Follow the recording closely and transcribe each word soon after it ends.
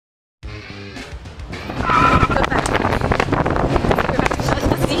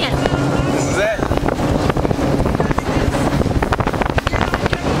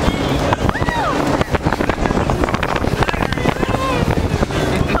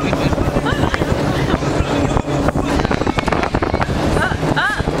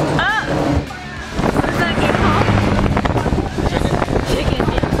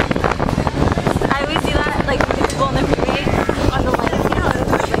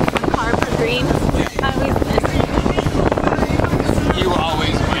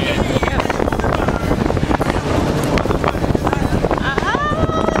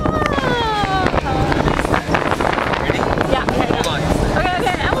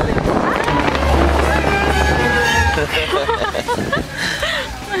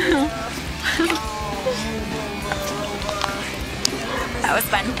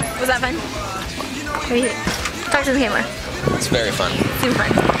Talk to the camera. It's very fun. Super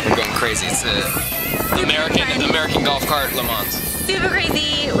fun. We're going crazy. It's the American golf cart Le Mans. Super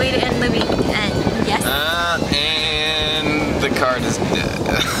crazy way to end the week. And yes. And the cart is dead.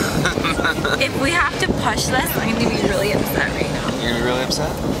 If we have to push this, I'm gonna be really upset right now. You're gonna be really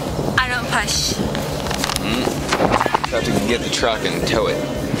upset? I don't push. You have to get the truck and tow it.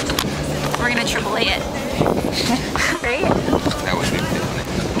 We're gonna AAA it. Right? That would be funny.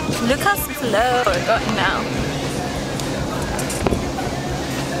 Look how slow we're going now.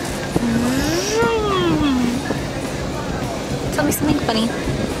 Tell me something funny.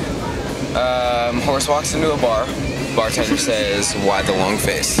 Horse walks into a bar. Bartender says, "Why the long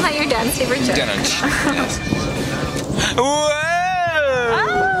face?" Not your dad's favorite joke. Yes. Whoa!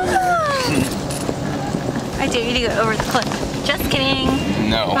 I dare you to go over the cliff. Just kidding.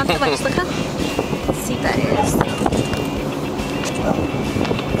 No. Not so much. Look how steep that is.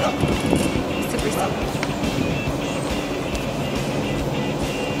 Super steep.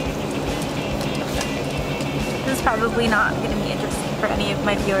 This is probably not going to be interesting for any of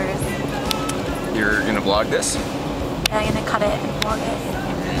my viewers. You're gonna vlog this? I'm going to cut it and vlog it.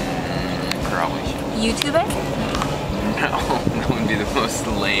 Probably should. YouTube it? No, that would be the most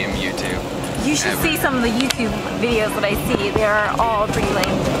lame YouTube. You should see some of the YouTube videos that I see. They are all pretty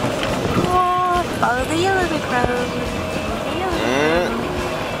lame. Oh, follow the yellow brick road.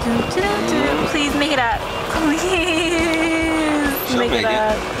 Please make it up. Please She'll make it make it.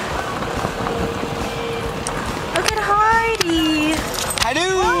 up.